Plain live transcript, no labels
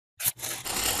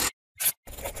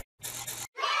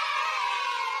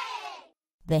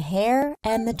The Hare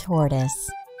and the Tortoise.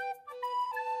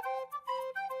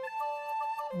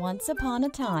 Once upon a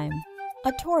time,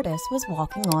 a tortoise was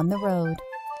walking on the road.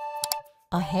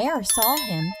 A hare saw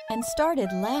him and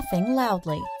started laughing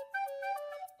loudly.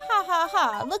 "Ha ha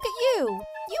ha, look at you!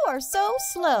 You are so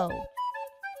slow!"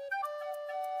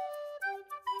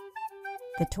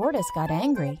 The tortoise got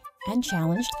angry and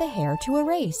challenged the hare to a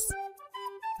race.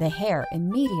 The hare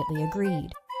immediately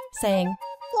agreed, saying,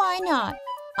 "Why not?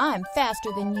 I'm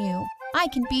faster than you. I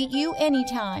can beat you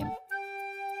anytime."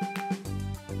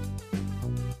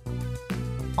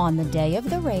 On the day of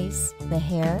the race, the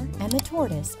hare and the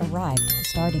tortoise arrived at the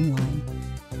starting line.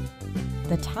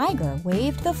 The tiger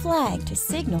waved the flag to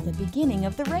signal the beginning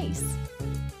of the race.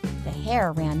 The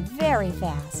hare ran very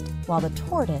fast, while the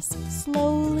tortoise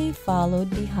slowly followed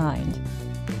behind.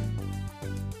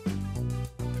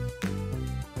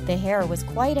 The hare was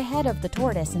quite ahead of the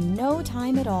tortoise in no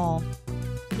time at all.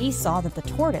 He saw that the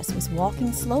tortoise was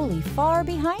walking slowly far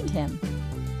behind him.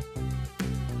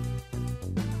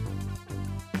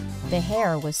 The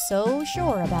hare was so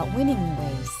sure about winning the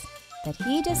race that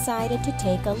he decided to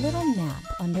take a little nap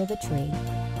under the tree.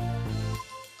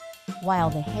 While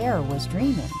the hare was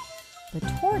dreaming, the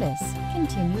tortoise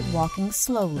continued walking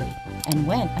slowly and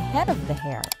went ahead of the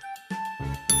hare.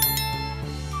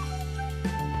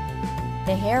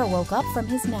 The hare woke up from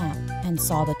his nap and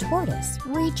saw the tortoise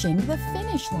reaching the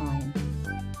finish line.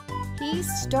 He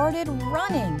started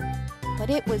running, but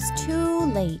it was too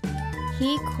late.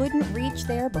 He couldn't reach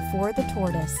there before the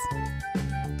tortoise.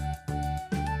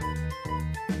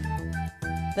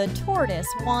 The tortoise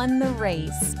won the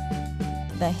race.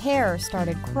 The hare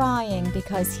started crying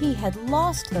because he had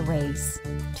lost the race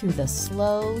to the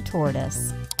slow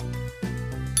tortoise.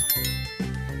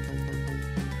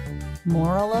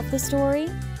 Moral of the story?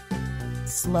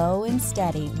 Slow and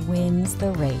steady wins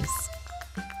the race.